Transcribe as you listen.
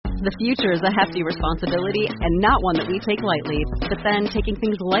The future is a hefty responsibility and not one that we take lightly. But then taking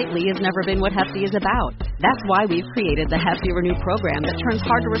things lightly has never been what Hefty is about. That's why we've created the Hefty Renew program that turns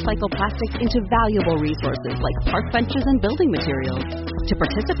hard-to-recycle plastics into valuable resources like park benches and building materials. To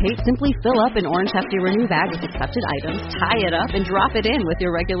participate, simply fill up an orange Hefty Renew bag with accepted items, tie it up, and drop it in with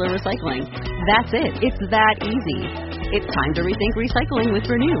your regular recycling. That's it. It's that easy. It's time to rethink recycling with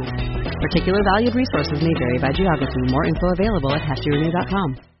Renew. Particular valued resources may vary by geography. More info available at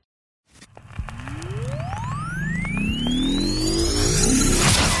heftyrenew.com.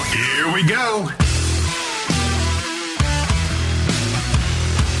 Here we go.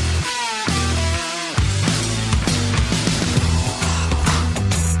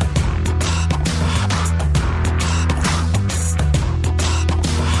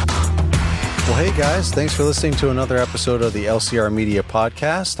 Well, hey guys, thanks for listening to another episode of the LCR Media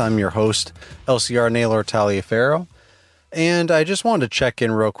Podcast. I'm your host, LCR Naylor Taliaferro, and I just wanted to check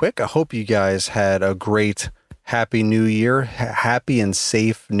in real quick. I hope you guys had a great, happy new year, happy and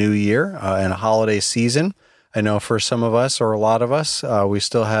safe new year and a holiday season. I know for some of us, or a lot of us, we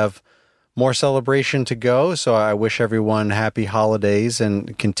still have more celebration to go, so I wish everyone happy holidays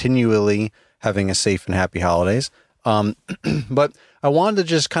and continually having a safe and happy holidays. But I wanted to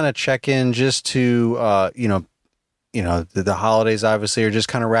just kind of check in just to, the holidays obviously are just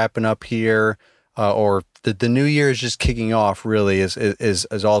kind of wrapping up here, or the new year is just kicking off really is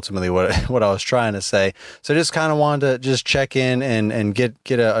ultimately what I was trying to say. So I just kind of wanted to just check in and get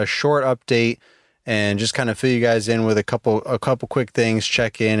a short update and just kind of fill you guys in with a couple quick things,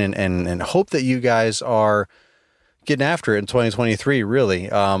 check in and hope that you guys are getting after it in 2023,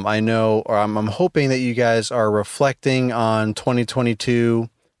 really. I know, or I'm hoping that you guys are reflecting on 2022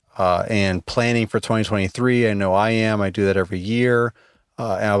 and planning for 2023. I know I am. I do that every year.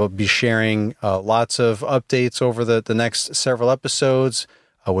 And I will be sharing lots of updates over the next several episodes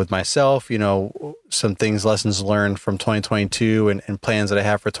with myself, some things, lessons learned from 2022 and plans that I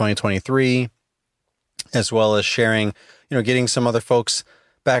have for 2023, as well as sharing, getting some other folks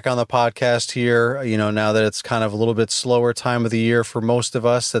back on the podcast here, now that it's kind of a little bit slower time of the year for most of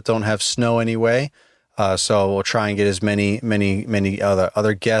us that don't have snow anyway. So we'll try and get as many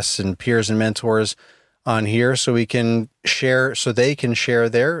other guests and peers and mentors on here so we can share, so they can share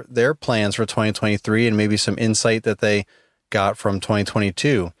their plans for 2023 and maybe some insight that they got from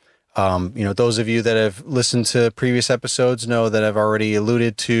 2022. Those of you that have listened to previous episodes know that I've already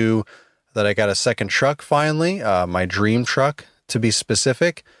alluded to that I got a second truck finally, my dream truck, to be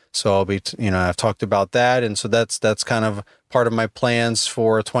specific. So I'll be, I've talked about that. And so that's kind of part of my plans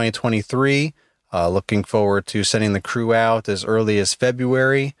for 2023. Looking forward to sending the crew out as early as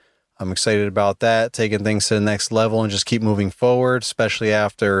February. I'm excited about that, taking things to the next level and just keep moving forward, especially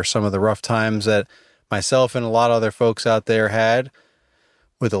after some of the rough times that myself and a lot of other folks out there had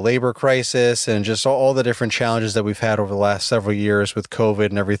with the labor crisis and just all the different challenges that we've had over the last several years with COVID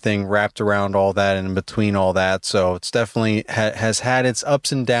and everything wrapped around all that and in between all that. So it's definitely has had its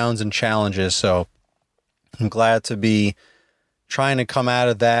ups and downs and challenges. So I'm glad to be trying to come out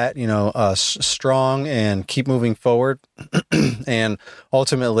of that, strong and keep moving forward. And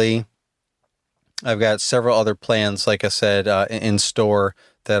ultimately, I've got several other plans, like I said, in store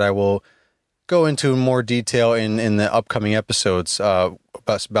that I will go into more detail in the upcoming episodes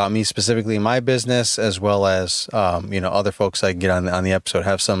about me specifically in my business, as well as other folks I can get on the episode.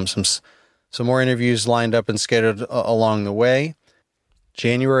 Have some more interviews lined up and scheduled along the way.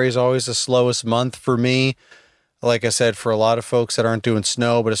 January is always the slowest month for me. Like I said, for a lot of folks that aren't doing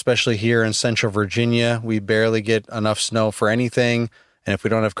snow, but especially here in Central Virginia, we barely get enough snow for anything. And if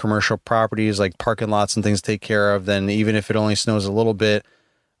we don't have commercial properties like parking lots and things to take care of, then even if it only snows a little bit,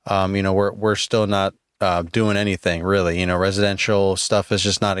 we're still not doing anything really. Residential stuff is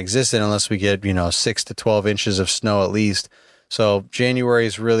just not existent unless we get 6 to 12 inches of snow at least. So January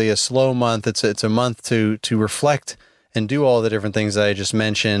is really a slow month. It's a month to reflect and do all the different things that I just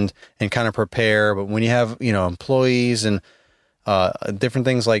mentioned and kind of prepare. But when you have employees and different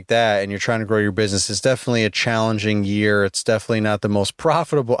things like that, and you're trying to grow your business, it's definitely a challenging year. It's definitely not the most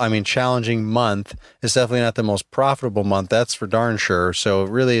profitable. Challenging month. It's definitely not the most profitable month. That's for darn sure. So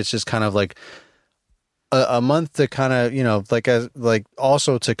really, it's just kind of like a month to kind of,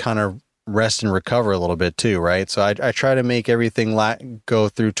 also to kind of rest and recover a little bit too. Right. So I try to make everything go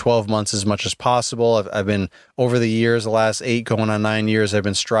through 12 months as much as possible. I've been over the years, the last 8 going on 9 years, I've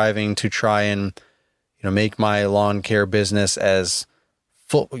been striving to try and make my lawn care business as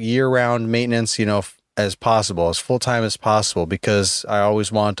full year-round maintenance, as possible, as full-time as possible, because I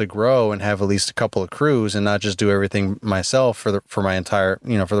always want to grow and have at least a couple of crews and not just do everything myself for my entire,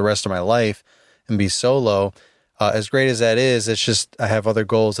 for the rest of my life and be solo. as great as that is, it's just I have other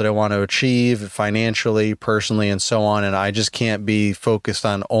goals that I want to achieve financially, personally, and so on. And I just can't be focused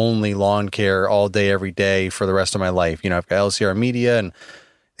on only lawn care all day, every day for the rest of my life. I've got LCR Media and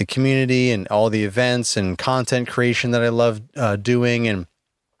the community and all the events and content creation that I love doing, and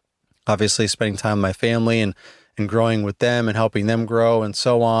obviously spending time with my family and growing with them and helping them grow and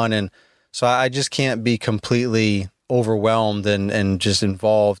so on. And so I just can't be completely overwhelmed and just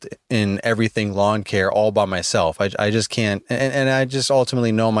involved in everything lawn care all by myself. I just can't. And I just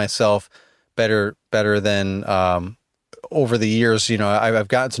ultimately know myself better than over the years. I've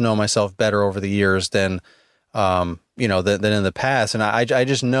gotten to know myself better over the years than than in the past. And I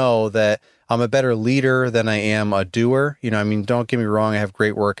just know that I'm a better leader than I am a doer. Don't get me wrong. I have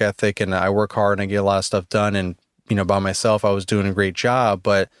great work ethic and I work hard and I get a lot of stuff done. And, by myself, I was doing a great job,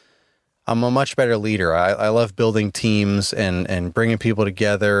 but I'm a much better leader. I love building teams and bringing people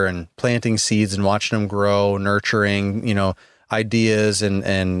together and planting seeds and watching them grow, nurturing, ideas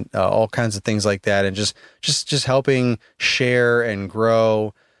and all kinds of things like that. And just helping share and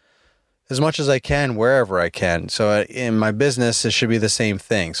grow as much as I can, wherever I can. So in my business, it should be the same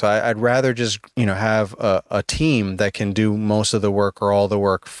thing. So I'd rather just, have a team that can do most of the work or all the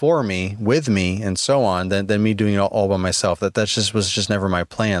work for me, with me, and so on, than me doing it all by myself. That was just never my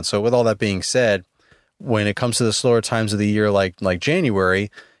plan. So with all that being said, when it comes to the slower times of the year, like January,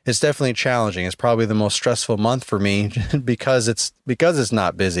 it's definitely challenging. It's probably the most stressful month for me because it's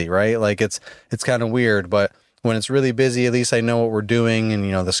not busy, right? Like it's kind of weird, but when it's really busy, at least I know what we're doing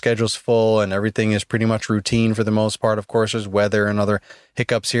and, the schedule's full and everything is pretty much routine for the most part. Of course, there's weather and other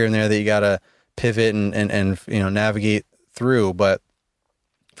hiccups here and there that you got to pivot and navigate through. But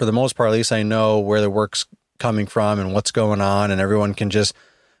for the most part, at least I know where the work's coming from and what's going on, and everyone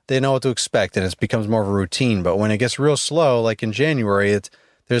they know what to expect, and it becomes more of a routine. But when it gets real slow, like in January,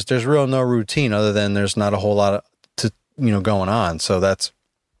 there's real no routine other than there's not a whole lot going on. So that's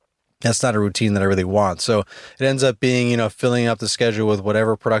not a routine that I really want. So it ends up being, filling up the schedule with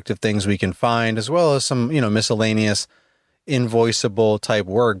whatever productive things we can find, as well as some, miscellaneous invoiceable type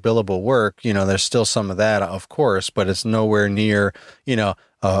work, billable work. There's still some of that, of course, but it's nowhere near,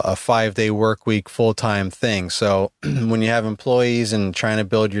 a 5-day work week full-time thing. So when you have employees and trying to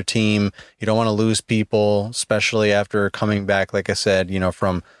build your team, you don't want to lose people, especially after coming back, like I said,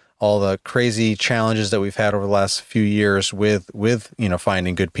 from all the crazy challenges that we've had over the last few years with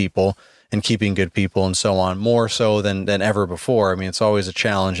finding good people and keeping good people and so on, more so than ever before. It's always a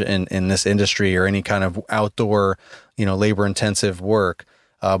challenge in this industry or any kind of outdoor, labor intensive work.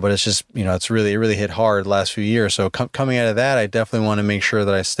 But it's just, it really hit hard the last few years. So coming out of that, I definitely want to make sure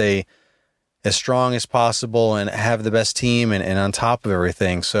that I stay as strong as possible and have the best team and on top of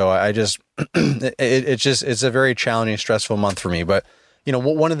everything. So I just, it's a very challenging, stressful month for me. But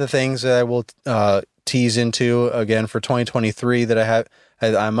one of the things that I will tease into again for 2023 that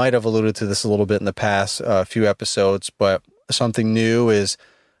I might have alluded to this a little bit in the past few episodes, but something new is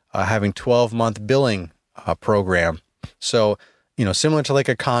having 12-month billing program. So, similar to like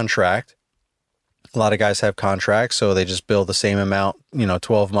a contract, a lot of guys have contracts, so they just bill the same amount,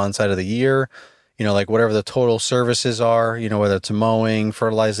 12 months out of the year, like whatever the total services are, whether it's mowing,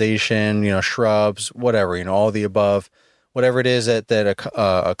 fertilization, shrubs, whatever, all the above. Whatever it is that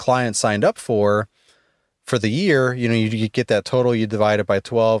a client signed up for the year, you get that total, you divide it by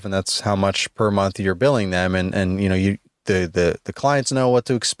 12, and that's how much per month you're billing them. And the clients know what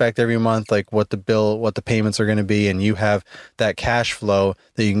to expect every month, like what the payments are going to be, and you have that cash flow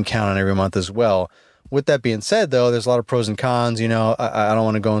that you can count on every month as well. With that being said, though, there's a lot of pros and cons. I don't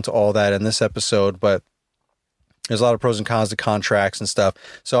want to go into all that in this episode, but there's a lot of pros and cons to contracts and stuff.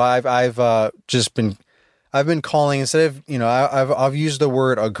 So I've been calling, instead of, I've used the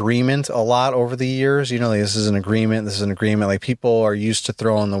word agreement a lot over the years. Like this is an agreement. Like people are used to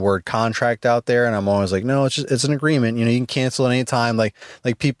throwing the word contract out there. And I'm always like, no, it's an agreement. You can cancel at any time. Like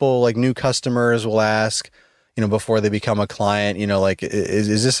people, like new customers will ask, before they become a client, like,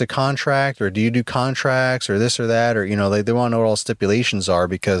 is this a contract, or do you do contracts, or this or that? Or, they want to know what all stipulations are,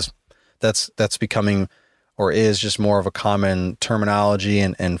 because that's becoming, or is just more of a common terminology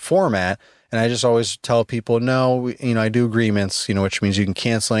and format. And I just always tell people, no, I do agreements, which means you can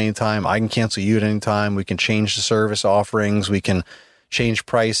cancel anytime. I can cancel you at any time. We can change the service offerings. We can change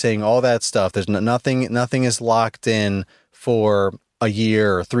pricing, all that stuff. There's nothing is locked in for a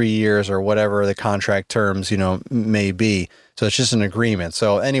year or 3 years or whatever the contract terms, may be. So it's just an agreement.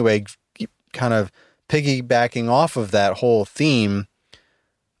 So anyway, kind of piggybacking off of that whole theme,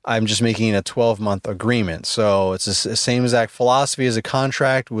 I'm just making it a 12-month agreement. So it's the same exact philosophy as a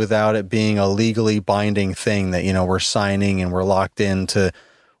contract without it being a legally binding thing that, we're signing and we're locked into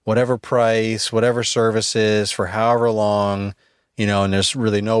whatever price, whatever services for however long, and there's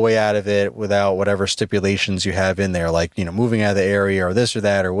really no way out of it without whatever stipulations you have in there, like, moving out of the area or this or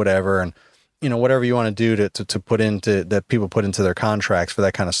that or whatever. And, whatever you want to do to put into that people put into their contracts for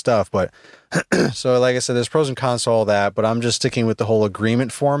that kind of stuff. But so like I said, there's pros and cons to all that, but I'm just sticking with the whole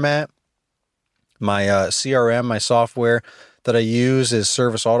agreement format. My CRM, my software that I use is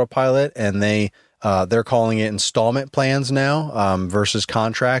Service Autopilot, and they're calling it installment plans now versus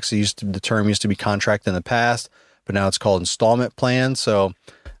contracts. The term used to be contract in the past, but now it's called installment plan. So,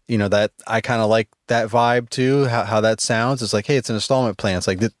 that I kind of like that vibe too, how that sounds. It's like, hey, it's an installment plan. It's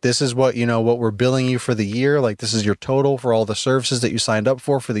like, this is what, what we're billing you for the year. Like, this is your total for all the services that you signed up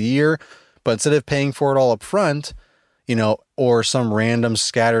for the year. But instead of paying for it all up front, or some random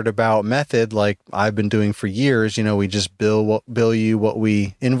scattered about method like I've been doing for years, we just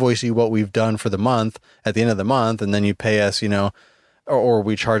invoice you what we've done for the month at the end of the month, and then you pay us, or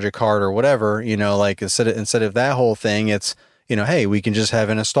we charge a card or whatever, like instead of that whole thing, it's, hey, we can just have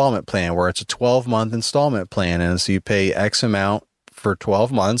an installment plan where it's a 12-month installment plan. And so you pay X amount for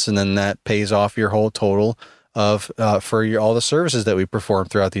 12 months, and then that pays off your whole total of, for all the services that we perform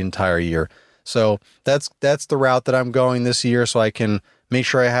throughout the entire year. So that's the route that I'm going this year, so I can make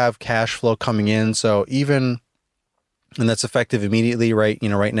sure I have cash flow coming in. So and that's effective immediately, right?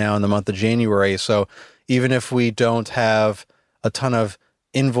 Right now in the month of January. So even if we don't have a ton of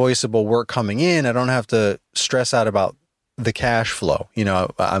invoiceable work coming in, I don't have to stress out about the cash flow.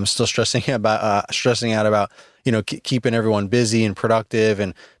 I'm still stressing out about, keeping everyone busy and productive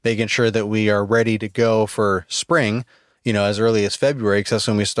and making sure that we are ready to go for spring, as early as February, because that's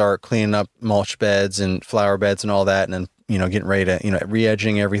when we start cleaning up mulch beds and flower beds and all that. And then, getting ready to,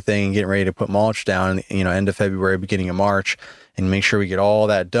 re-edging everything and getting ready to put mulch down, end of February, beginning of March, and make sure we get all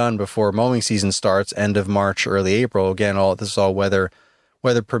that done before mowing season starts, end of March, early April. Again, this is all weather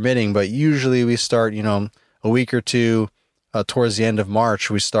permitting, but usually we start, a week or two towards the end of March,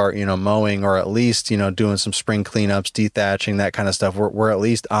 we start, mowing, or at least, doing some spring cleanups, dethatching, that kind of stuff. We're at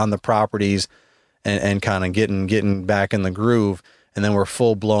least on the properties and kind of getting back in the groove. And then we're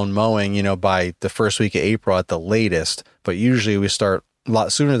full blown mowing, by the first week of April at the latest. But usually we start a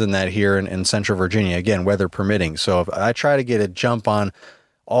lot sooner than that here in Central Virginia, again, weather permitting. So I try to get a jump on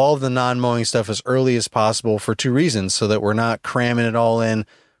all of the non-mowing stuff as early as possible for two reasons, so that we're not cramming it all in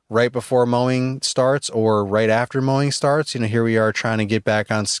right before mowing starts or right after mowing starts. Here we are trying to get back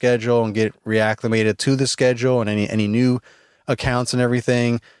on schedule and get reacclimated to the schedule and any new accounts and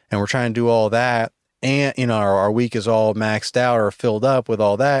everything. And we're trying to do all that. And, our week is all maxed out or filled up with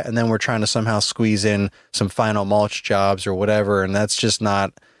all that. And then we're trying to somehow squeeze in some final mulch jobs or whatever. And that's just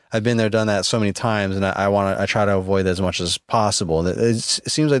not, I've been there, done that so many times. And I try to avoid that as much as possible. It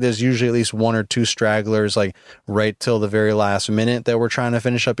seems like there's usually at least one or two stragglers, like right till the very last minute, that we're trying to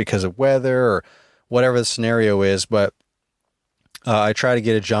finish up because of weather or whatever the scenario is. But I try to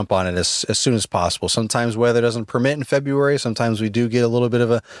get a jump on it as soon as possible. Sometimes weather doesn't permit in February. Sometimes we do get a little bit of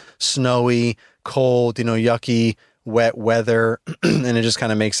a snowy, cold, yucky, wet weather, and it just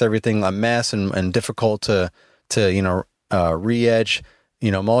kind of makes everything a mess and difficult to re-edge,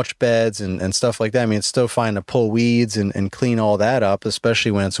 mulch beds and stuff like that. I mean, it's still fine to pull weeds and clean all that up,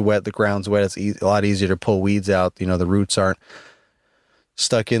 especially when it's wet, the ground's wet. It's a lot easier to pull weeds out. The roots aren't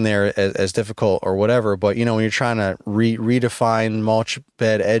stuck in there as difficult or whatever. But, when you're trying to redefine mulch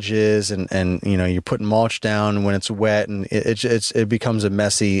bed edges and you're putting mulch down when it's wet, and it becomes a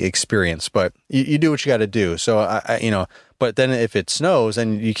messy experience, but you do what you got to do. So but then if it snows,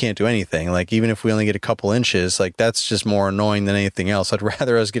 then you can't do anything. Like, even if we only get a couple inches, like, that's just more annoying than anything else. I'd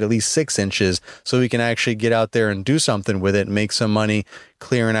rather us get at least 6 inches so we can actually get out there and do something with it and make some money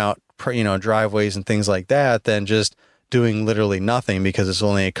clearing out, driveways and things like that, than just doing literally nothing because it's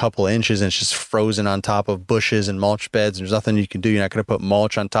only a couple inches and it's just frozen on top of bushes and mulch beds. And there's nothing you can do. You're not going to put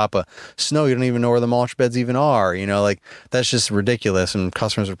mulch on top of snow. You don't even know where the mulch beds even are. Like, that's just ridiculous. And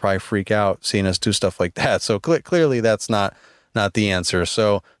customers would probably freak out seeing us do stuff like that. So clearly that's not the answer.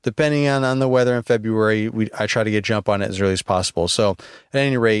 So depending on the weather in February, I try to get jump on it as early as possible. So at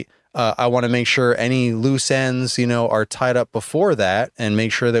any rate, I want to make sure any loose ends, are tied up before that, and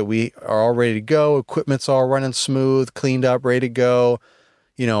make sure that we are all ready to go. Equipment's all running smooth, cleaned up, ready to go.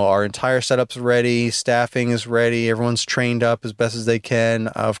 Our entire setup's ready. Staffing is ready. Everyone's trained up as best as they can.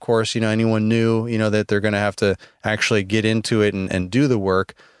 Of course, anyone new, that they're going to have to actually get into it and do the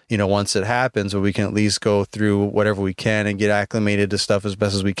work, once it happens, but we can at least go through whatever we can and get acclimated to stuff as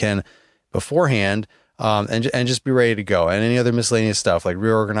best as we can beforehand. And just be ready to go. And any other miscellaneous stuff like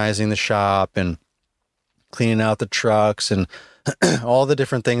reorganizing the shop and cleaning out the trucks and all the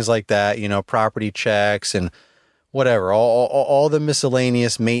different things like that, property checks and whatever, all the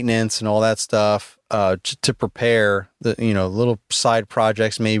miscellaneous maintenance and all that stuff, to prepare the, little side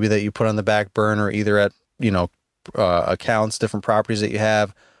projects maybe that you put on the back burner, either at, accounts, different properties that you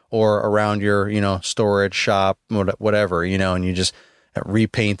have, or around your, storage shop, whatever, and you just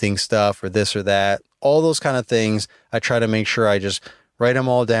repainting stuff or this or that, all those kind of things. I try to make sure I just write them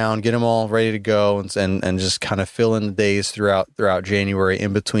all down, get them all ready to go, and just kind of fill in the days throughout January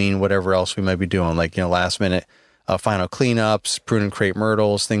in between whatever else we might be doing, like, last minute final cleanups, prune and crepe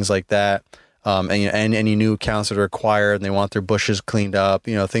myrtles, things like that. And any new accounts that are acquired and they want their bushes cleaned up,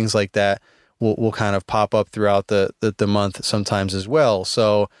 things like that will kind of pop up throughout the month sometimes as well.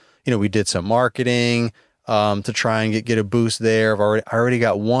 So, we did some marketing to try and get a boost there. I already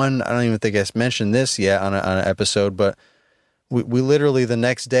got one. I don't even think I mentioned this yet on an episode, but we literally the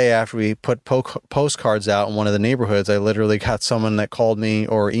next day after we put postcards out in one of the neighborhoods, I literally got someone that called me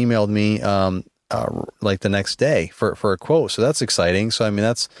or emailed me like the next day for a quote. So that's exciting. So, I mean,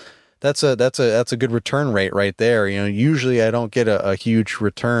 that's a good return rate right there. Usually I don't get a huge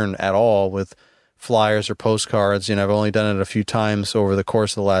return at all with flyers or postcards. I've only done it a few times over the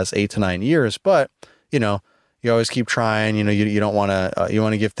course of the last 8 to 9 years, but you always keep trying. You don't want to, you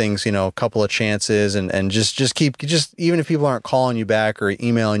want to give things, a couple of chances and just keep, even if people aren't calling you back or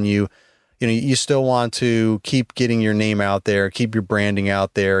emailing you, you still want to keep getting your name out there, keep your branding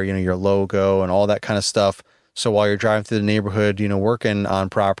out there, your logo and all that kind of stuff. So while you're driving through the neighborhood, working on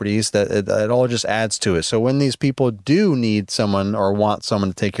properties, that it all just adds to it. So when these people do need someone or want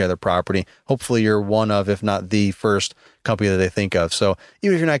someone to take care of their property, hopefully you're one of, if not the first company that they think of. So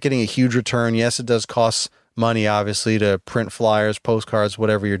even if you're not getting a huge return, yes, it does cost money, obviously, to print flyers, postcards,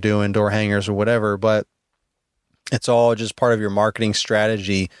 whatever you're doing, door hangers or whatever, but it's all just part of your marketing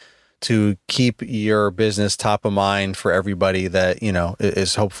strategy to keep your business top of mind for everybody that,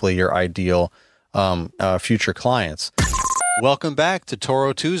 is hopefully your ideal future clients. Welcome back to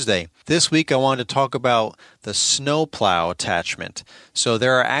Toro Tuesday. This week I wanted to talk about the snowplow attachment. So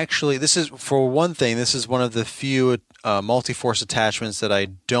there are actually, this is one of the few multi-force attachments that I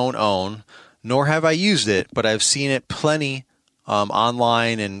don't own, nor have I used it, but I've seen it plenty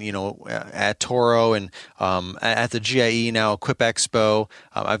online and, at Toro and at the GIE now, Equip Expo.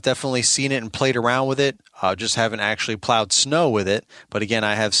 I've definitely seen it and played around with it. Just haven't actually plowed snow with it. But again,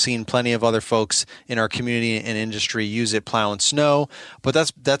 I have seen plenty of other folks in our community and industry use it plowing snow. But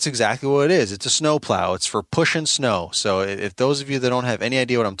that's exactly what it is. It's a snow plow. It's for pushing snow. So if those of you that don't have any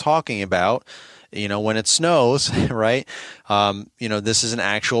idea what I'm talking about, when it snows, right? This is an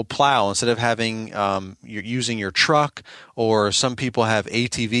actual plow. Instead of having, you're using your truck, or some people have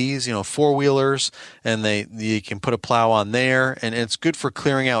ATVs, 4-wheelers, and you can put a plow on there, and it's good for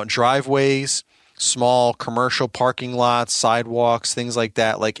clearing out driveways, small commercial parking lots, sidewalks, things like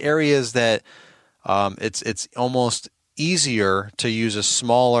that, like areas that, it's almost easier to use a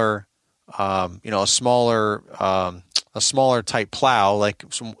smaller type plow, like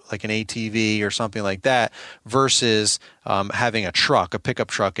an ATV or something like that, versus having a pickup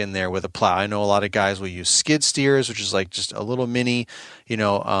truck in there with a plow. I know a lot of guys will use skid steers, which is like just a little mini,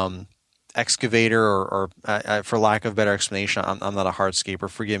 excavator, or for lack of a better explanation, I'm not a hardscaper,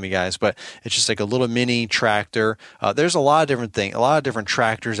 forgive me guys, but it's just like a little mini tractor. There's a lot of different things, a lot of different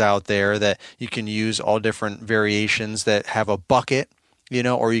tractors out there that you can use, all different variations that have a bucket,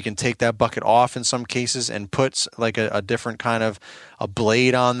 or you can take that bucket off in some cases and put like a different kind of a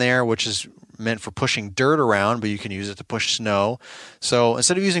blade on there, which is meant for pushing dirt around, but you can use it to push snow. So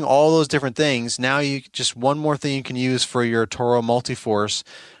instead of using all those different things, now you just one more thing you can use for your Toro Multi-Force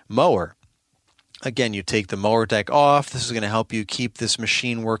mower. Again, you take the mower deck off. This is going to help you keep this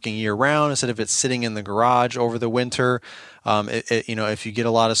machine working year round instead of it sitting in the garage over the winter. If you get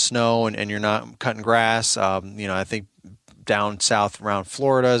a lot of snow and you're not cutting grass, I think down south around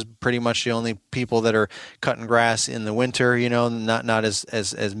Florida is pretty much the only people that are cutting grass in the winter, not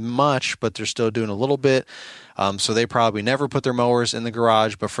as much, but they're still doing a little bit. So they probably never put their mowers in the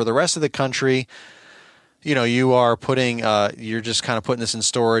garage. But for the rest of the country, you are putting, you're just kind of putting this in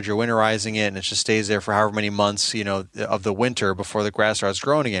storage, you're winterizing it, and it just stays there for however many months, of the winter before the grass starts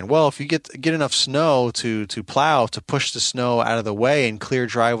growing again. Well, if you get enough snow to plow, to push the snow out of the way and clear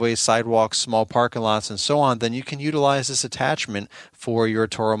driveways, sidewalks, small parking lots, and so on, then you can utilize this attachment for your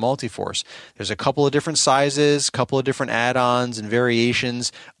Toro Multi-Force. There's a couple of different sizes, couple of different add-ons and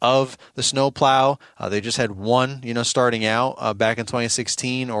variations of the snow plow. They just had one, starting out back in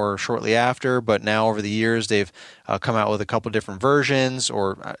 2016 or shortly after, but now over the years, they've come out with a couple different versions,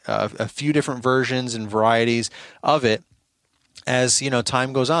 or a few different versions and varieties of it. as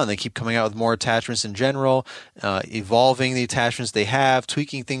time goes on, they keep coming out with more attachments in general, evolving the attachments they have,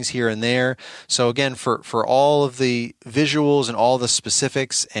 tweaking things here and there. So again, for all of the visuals and all the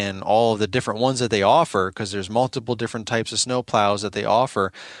specifics and all of the different ones that they offer, because there's multiple different types of snow plows that they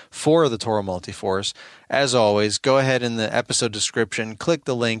offer for the Toro Multiforce, as always, go ahead in the episode description, click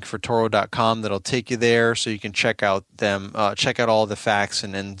the link for Toro.com. That'll take you there so you can check out check out all the facts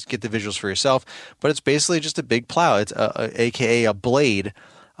and get the visuals for yourself. But it's basically just a big plow. It's aka a blade,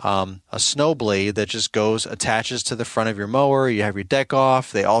 a snow blade that just attaches to the front of your mower. You have your deck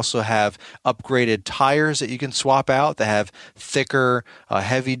off. They also have upgraded tires that you can swap out that have thicker,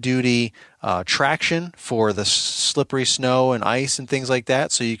 heavy-duty traction for the slippery snow and ice and things like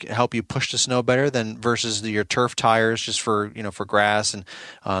that, so you can help you push the snow better than versus your turf tires, just for grass and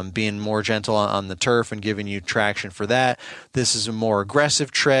being more gentle on the turf and giving you traction for that. This is a more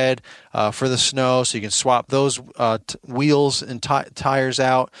aggressive tread for the snow, so you can swap those wheels and tires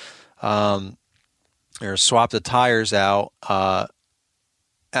out, or swap the tires out.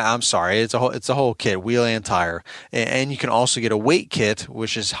 I'm sorry, it's a whole kit, wheel and tire. And you can also get a weight kit,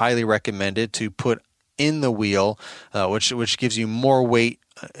 which is highly recommended to put in the wheel, which gives you more weight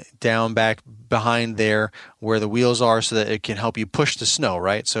down back behind there where the wheels are, so that it can help you push the snow,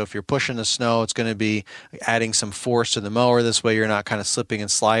 right? So if you're pushing the snow, it's going to be adding some force to the mower. This way you're not kind of slipping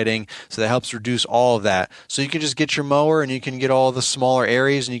and sliding. So that helps reduce all of that. So you can just get your mower and you can get all the smaller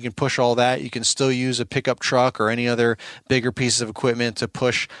areas and you can push all that. You can still use a pickup truck or any other bigger pieces of equipment to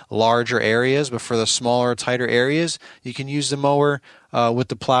push larger areas, but for the smaller, tighter areas, you can use the mower with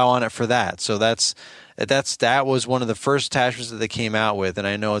the plow on it for that. So that was one of the first attachments that they came out with, and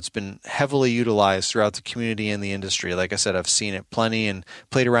I know it's been heavily utilized throughout the community and the industry. Like I said, I've seen it plenty and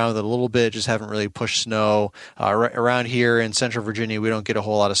played around with it a little bit, just haven't really pushed snow. Around here in Central Virginia, we don't get a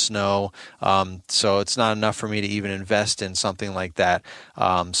whole lot of snow, so it's not enough for me to even invest in something like that.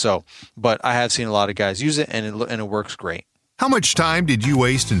 But I have seen a lot of guys use it, and it works great. How much time did you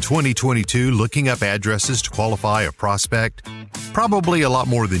waste in 2022 looking up addresses to qualify a prospect? Probably a lot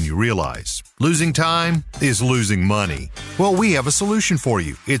more than you realize. Losing time is losing money. Well, we have a solution for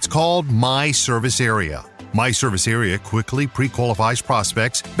you. It's called My Service Area. My Service Area quickly pre-qualifies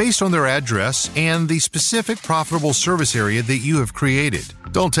prospects based on their address and the specific profitable service area that you have created.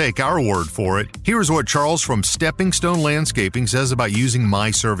 Don't take our word for it. Here's what Charles from Stepping Stone Landscaping says about using My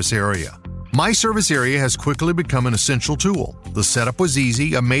Service Area. My Service Area has quickly become an essential tool. The setup was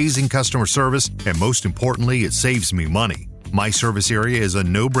easy, amazing customer service, and most importantly, it saves me money. My Service Area is a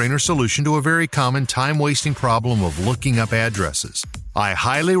no-brainer solution to a very common time-wasting problem of looking up addresses. I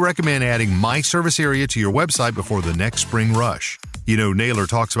highly recommend adding My Service Area to your website before the next spring rush. You know, Naylor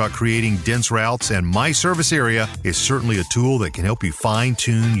talks about creating dense routes, and My Service Area is certainly a tool that can help you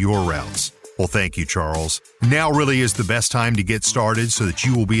fine-tune your routes. Well, thank you, Charles. Now really is the best time to get started so that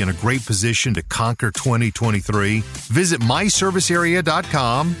you will be in a great position to conquer 2023. Visit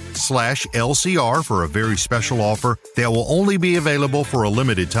myservicearea.com/LCR for a very special offer that will only be available for a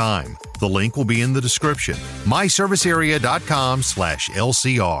limited time. The link will be in the description.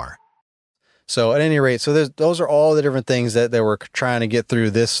 myservicearea.com/LCR. So at any rate, those are all the different things that we're trying to get through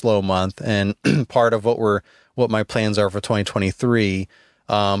this slow month, and part of what my plans are for 2023.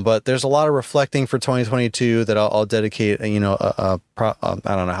 But there's a lot of reflecting for 2022 that I'll dedicate, I don't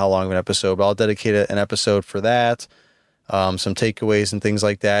know how long of an episode, but I'll dedicate an episode for that, some takeaways and things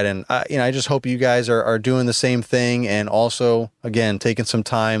like that. And I just hope you guys are doing the same thing. And also, again, taking some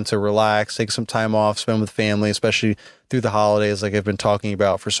time to relax, take some time off, spend with family, especially through the holidays, like I've been talking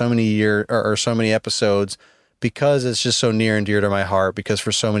about for so many years or so many episodes, because it's just so near and dear to my heart, because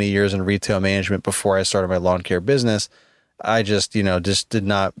for so many years in retail management before I started my lawn care business, I just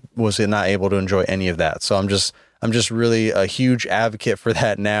was not able to enjoy any of that. So I'm just really a huge advocate for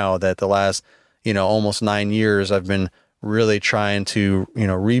that now, that the last, almost 9 years, I've been really trying to,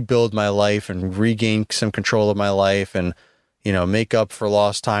 rebuild my life and regain some control of my life and, make up for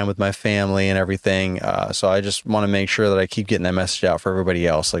lost time with my family and everything. So I just want to make sure that I keep getting that message out for everybody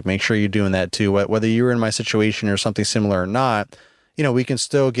else. Like, make sure you're doing that too. Whether you're in my situation or something similar or not, we can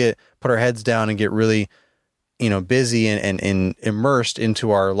still put our heads down and get really, busy and immersed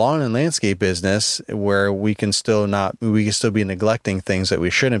into our lawn and landscape business, where we can still be neglecting things that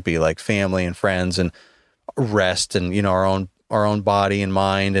we shouldn't be, like family and friends and rest and, our own body and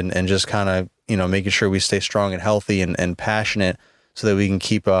mind, and just kind of, making sure we stay strong and healthy and passionate, so that we can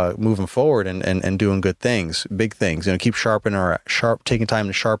keep moving forward and doing good things, big things, keep taking time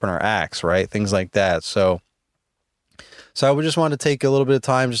to sharpen our axe, right? Things like that. So I would just want to take a little bit of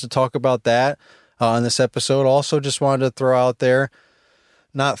time just to talk about that. On this episode. Also just wanted to throw out there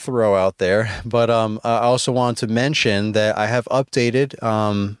not throw out there, but I also want to mention that I have updated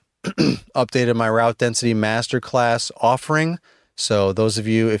updated my route density masterclass offering. So those of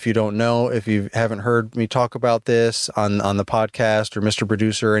you, if you don't know, if you haven't heard me talk about this on the podcast or Mr.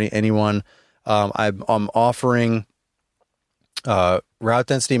 Producer or anyone, I'm offering route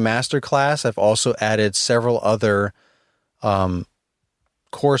density masterclass. I've also added several other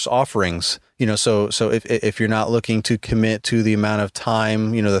course offerings. So if you're not looking to commit to the amount of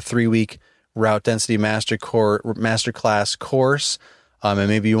time, the 3-week route density masterclass course, and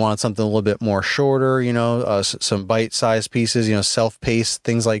maybe you want something a little bit more shorter, some bite-sized pieces, self-paced,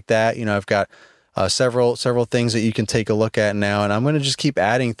 things like that. I've got several things that you can take a look at now, and I'm going to just keep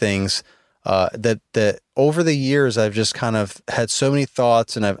adding things that over the years I've just kind of had so many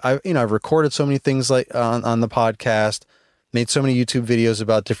thoughts, and I've recorded so many things like on the podcast, made so many YouTube videos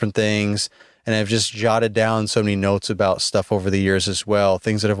about different things, and I've just jotted down so many notes about stuff over the years as well,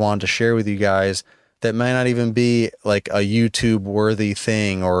 things that I've wanted to share with you guys that might not even be like a YouTube worthy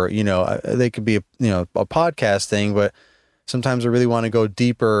thing, or, they could be a podcast thing, but sometimes I really want to go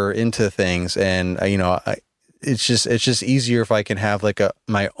deeper into things. And, it's just easier if I can have like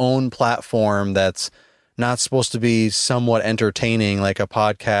my own platform that's not supposed to be somewhat entertaining, like a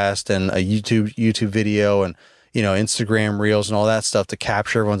podcast and a YouTube video and, Instagram reels and all that stuff to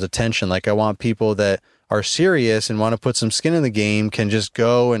capture everyone's attention. Like, I want people that are serious and want to put some skin in the game can just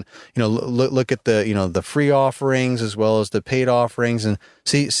go and, look at the, the free offerings as well as the paid offerings and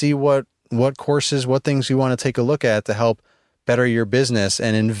see what courses, what things you want to take a look at to help better your business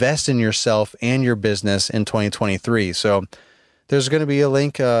and invest in yourself and your business in 2023. So there's going to be a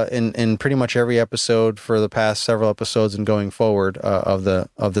link in pretty much every episode for the past several episodes and going forward of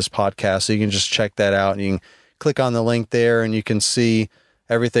this podcast. So you can just check that out, and you can click on the link there, and you can see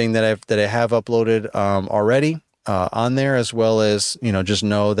everything that I have uploaded already on there, as well as just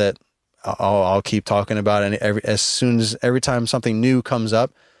know that I'll keep talking about it. And every time something new comes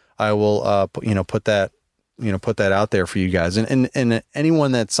up, I will put that out there for you guys. And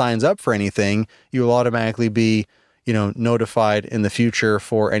anyone that signs up for anything, you will automatically be notified in the future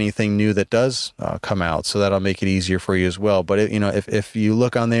for anything new that does come out. So that'll make it easier for you as well. But if you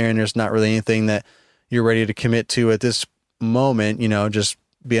look on there and there's not really anything that you're ready to commit to at this moment, just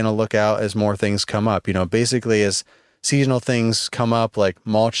be on a lookout as more things come up. Basically as seasonal things come up, like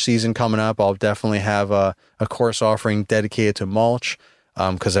mulch season coming up, I'll definitely have a course offering dedicated to mulch,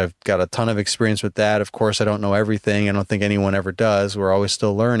 because I've got a ton of experience with that. Of course, I don't know everything. I don't think anyone ever does. We're always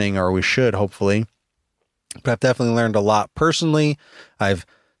still learning, or we should, hopefully. But I've definitely learned a lot personally. I've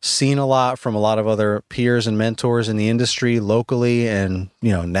seen a lot from a lot of other peers and mentors in the industry, locally and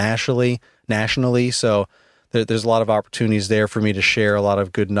nationally. So there's a lot of opportunities there for me to share a lot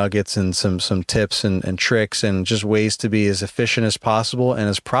of good nuggets and some tips and tricks and just ways to be as efficient as possible and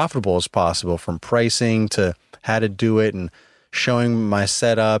as profitable as possible, from pricing to how to do it and showing my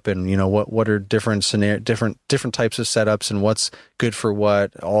setup and what are different types of setups and what's good for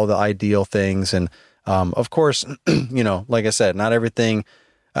what, all the ideal things. And of course, like I said, not everything.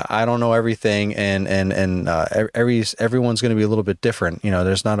 I don't know everything, and everyone's going to be a little bit different.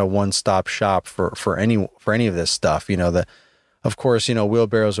 There's not a one-stop shop for any of this stuff. Of course,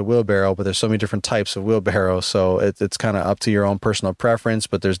 wheelbarrow's a wheelbarrow, but there's so many different types of wheelbarrows. So it's kind of up to your own personal preference,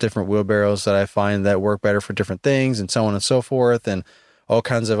 but there's different wheelbarrows that I find that work better for different things, and so on and so forth, and all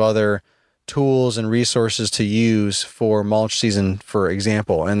kinds of other tools and resources to use for mulch season, for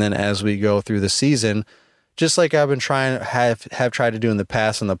example. And then as we go through the season, just like I've been have tried to do in the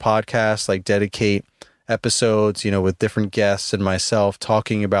past on the podcast, like dedicate episodes, with different guests and myself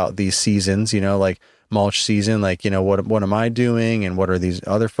talking about these seasons, like mulch season, like, what am I doing and what are these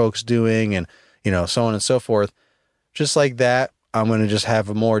other folks doing, and, so on and so forth. Just like that, I'm going to just have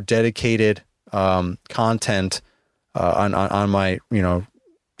a more dedicated content on my,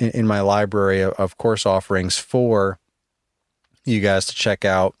 in my library of course offerings for you guys to check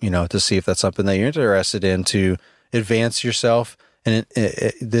out, to see if that's something that you're interested in to advance yourself and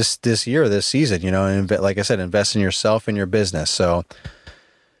this season, and like I said, invest in yourself and your business. So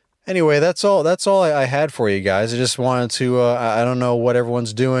anyway, that's all I had for you guys. I just wanted to, I don't know what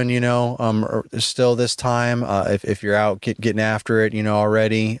everyone's doing, still this time, if you're out getting after it,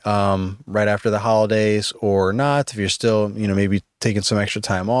 already, right after the holidays or not, if you're still, maybe taking some extra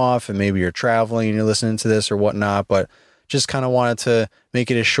time off and maybe you're traveling and you're listening to this or whatnot, but just kind of wanted to make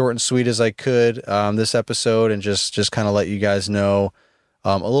it as short and sweet as I could, this episode, and just kind of let you guys know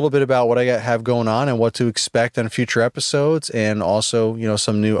a little bit about what I have going on and what to expect on future episodes, and also,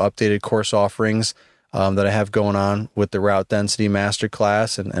 some new updated course offerings that I have going on with the Route Density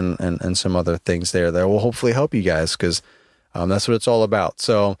Masterclass and some other things there that will hopefully help you guys, because That's what it's all about.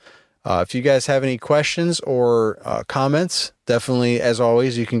 So if you guys have any questions or comments, definitely, as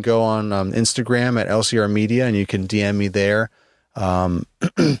always, you can go on Instagram at LCR Media and you can DM me there.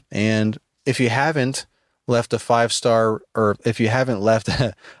 And if you haven't left a 5-star, or if you haven't left,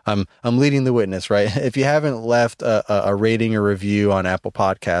 I'm leading the witness, right? If you haven't left a rating or review on Apple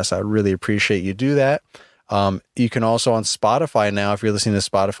Podcasts, I would really appreciate you do that. You can also on Spotify now, if you're listening to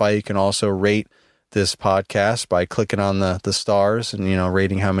Spotify, you can also rate this podcast by clicking on the stars and,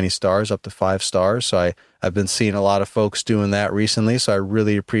 rating how many stars, up to 5 stars. So I've been seeing a lot of folks doing that recently. So I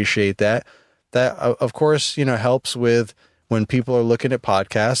really appreciate that. That, of course, helps with when people are looking at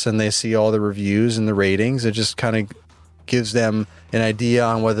podcasts and they see all the reviews and the ratings. It just kind of gives them an idea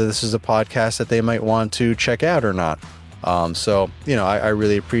on whether this is a podcast that they might want to check out or not. So, I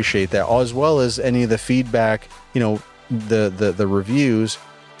really appreciate that, as well as any of the feedback, the reviews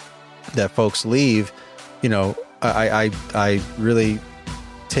that folks leave. I really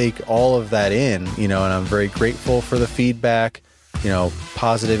take all of that in, and I'm very grateful for the feedback,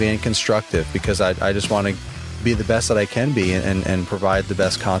 positive and constructive, because I just want to be the best that I can be and provide the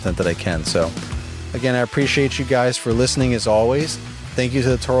best content that I can. So again, I appreciate you guys for listening as always. Thank you to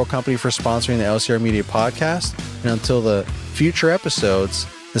the Toro Company for sponsoring the LCR Media Podcast. And until the future episodes,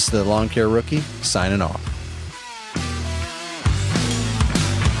 this is the Lawn Care Rookie signing off.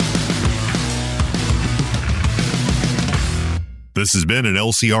 This has been an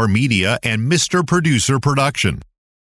LCR Media and Mr. Producer production.